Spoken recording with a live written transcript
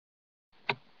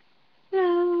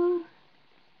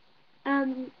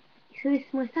So this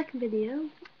is my second video,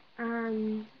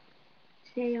 and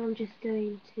today I'm just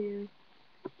going to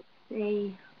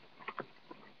say a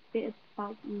bit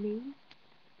about me.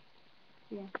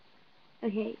 Yeah.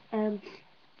 Okay.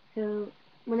 So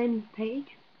my name is Paige.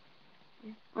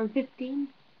 Yeah. I'm 15.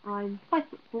 I'm 5'4".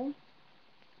 I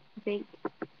think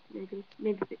maybe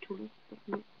a bit taller, but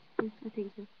not. Yeah, I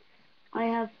think so. I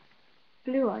have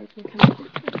blue eyes. Yeah.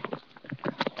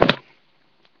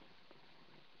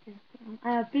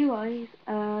 I have blue eyes.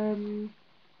 I'm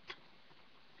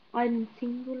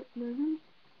single at the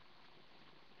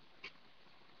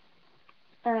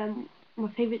moment. My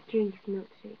favourite drink is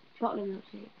milkshake, chocolate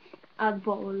milkshake. I'd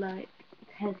bottle like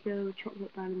Tesco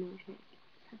chocolate brownie milkshake.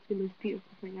 That's the most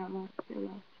beautiful thing ever. Still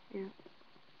love. Yeah.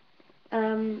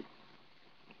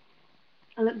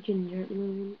 I look ginger at the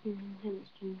moment. I think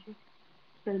it's ginger.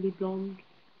 It's gonna be blonde.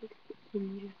 It's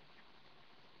ginger.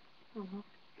 Oh well.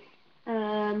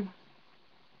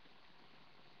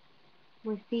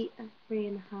 My feet are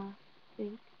 3.5. I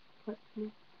think. Quite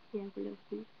small. Yeah, the little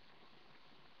feet.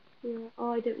 Yeah.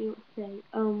 Oh, I don't know what to say.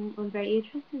 I'm very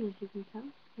interested, as you can tell.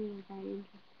 Yeah, very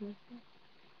interested person.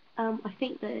 I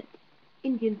think that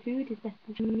Indian food is better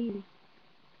than Chinese.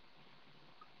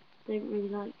 I don't really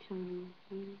like Chinese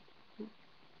food.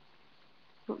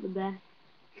 It's not the best.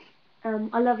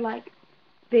 I love like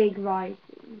big rice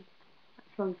and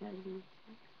like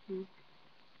and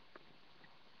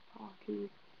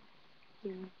parties,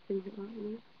 you know, things like that.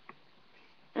 You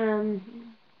know?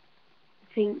 I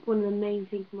think one of the main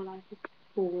things in my life is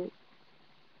sport.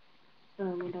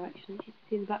 One Direction, you can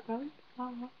see in the background.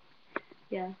 Yeah.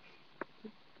 Yeah.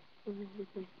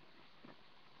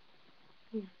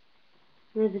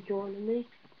 There's a Jordan in me,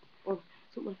 or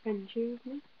sort of my friend choose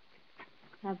me.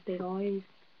 I have big eyes,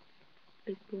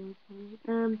 big blue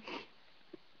eyes.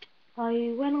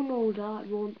 When I'm older, I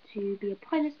want to be a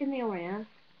pilot in the area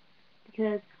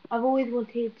because I've always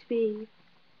wanted to be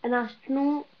an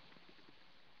astronaut,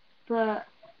 but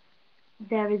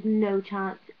there is no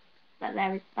chance that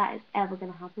that is ever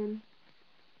going to happen.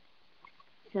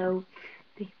 So,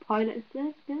 be a pilot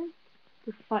instead, yeah?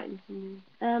 Just fighting something.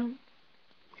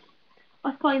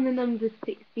 I find the number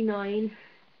 69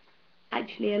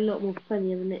 actually a lot more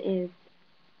funnier than it is.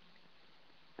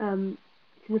 To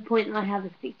the point that I have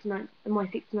my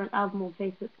 69th album on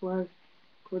Facebook was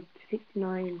called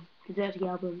 69 The Dirty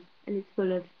Album, and it's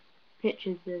full of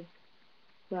pictures of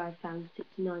where I found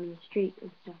 69 in the street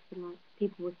and stuff, and like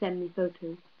people would send me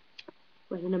photos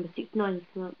where the number 69 has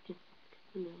come up, just,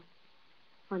 you know,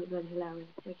 find it very hilarious.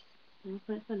 It's, you know,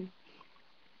 quite funny.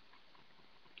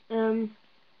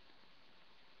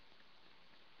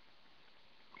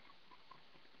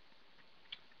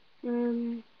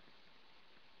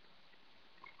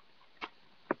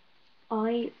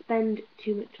 I spend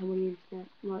too much time on the internet,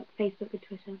 like Facebook and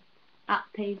Twitter, at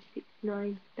page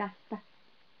 69, that's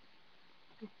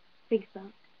big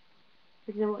that.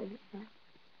 I don't know what is it that.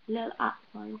 Little at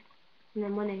sign, and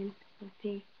then my name, so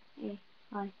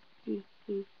P-A-I-G-E,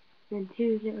 and then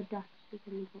two little dashes on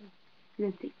the bottom, and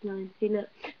then 69. See, look,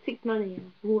 69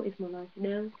 a.m. What is my life, you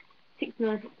know?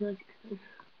 69, 69,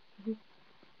 69.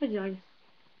 What did I just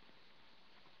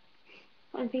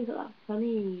find things like that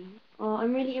funny? Oh,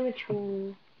 I'm really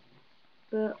immature,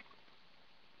 but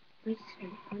I just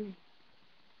find it funny.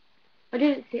 I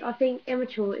don't see. I think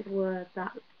immature is a word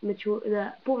that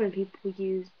boring people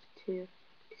use to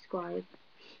describe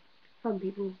some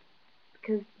people,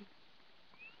 because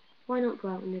why not go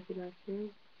out and live your life? You know,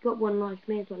 you've got one life,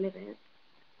 may as well live it.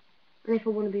 And if I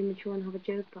want to be mature and have a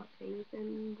joke about things,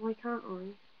 then why can't I?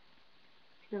 You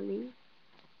know what I mean?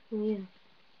 Well, yeah,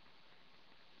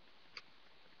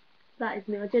 that is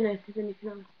me. I don't know if there's anything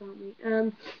else about me.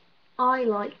 I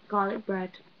like garlic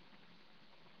bread.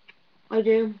 I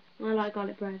do. I like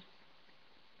garlic bread.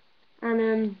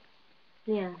 And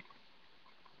yeah,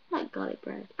 I like garlic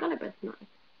bread. Garlic bread's nice.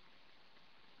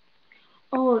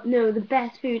 Oh no, the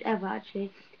best food ever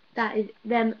actually. That is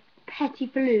them petit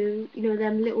faloo, you know,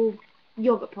 them little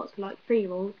yogurt pots for like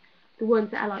 3-year-olds. The ones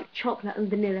that are like chocolate and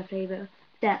vanilla flavour.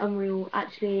 They're unreal.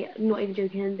 Actually, I'm not even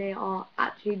joking. They are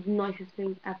actually the nicest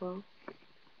things ever.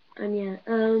 And yeah,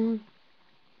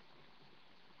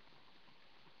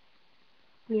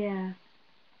 yeah,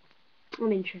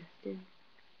 I'm interested.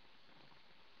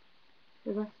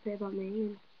 So that's it about me.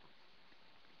 And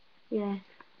yeah,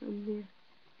 yeah,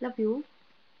 love you all.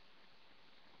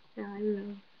 Yeah, I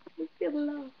love. Let's give a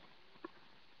love.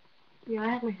 Yeah, I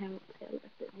have my hair up still.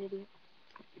 That's the video.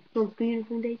 It's a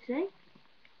beautiful day today.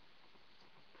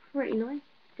 Pretty nice.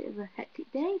 Bit of a hectic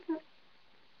day, but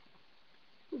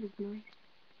it was nice.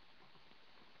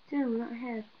 Damn, that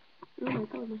hair. Oh my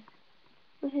god,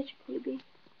 my hair should probably be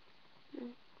No,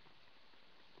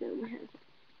 no, my hair's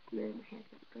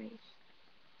not great.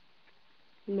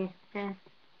 Meh, hair.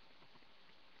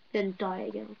 Then dye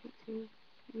again, I think too.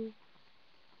 Yeah.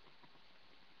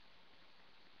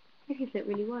 I think look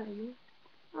really white, isn't it?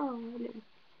 Oh, look.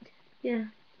 Yeah.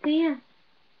 So yeah,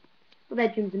 my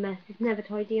bedroom's a mess. It's never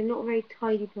tidy. I'm not a very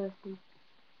tidy person.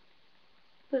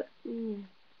 But yeah.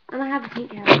 And I have a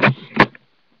pink hair.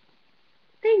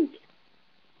 Pink.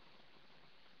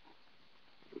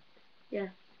 Yeah.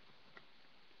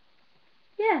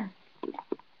 Yeah.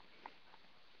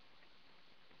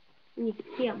 And you can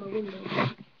see out my window.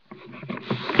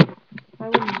 My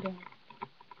window.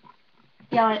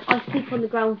 Yeah, I sleep on the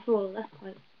ground floor. That's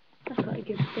quite a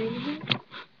good thing, isn't it?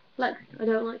 Like, I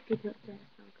don't like sleeping upstairs.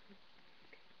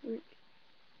 Like,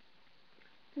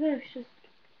 no, it's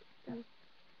down,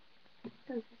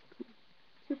 down,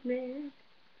 just me.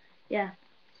 Yeah,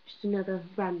 it's just another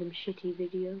random shitty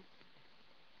video.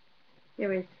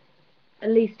 There is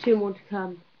at least 2 more to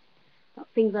come. About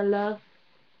things I love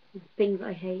and things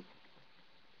I hate.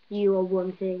 You are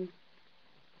one thing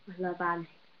I love and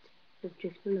hate. So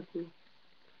just love you.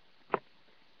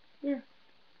 Yeah.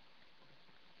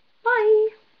 Bye.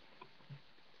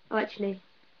 Oh, actually,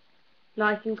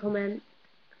 like and comment.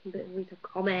 But read a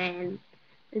comment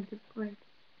and subscribe.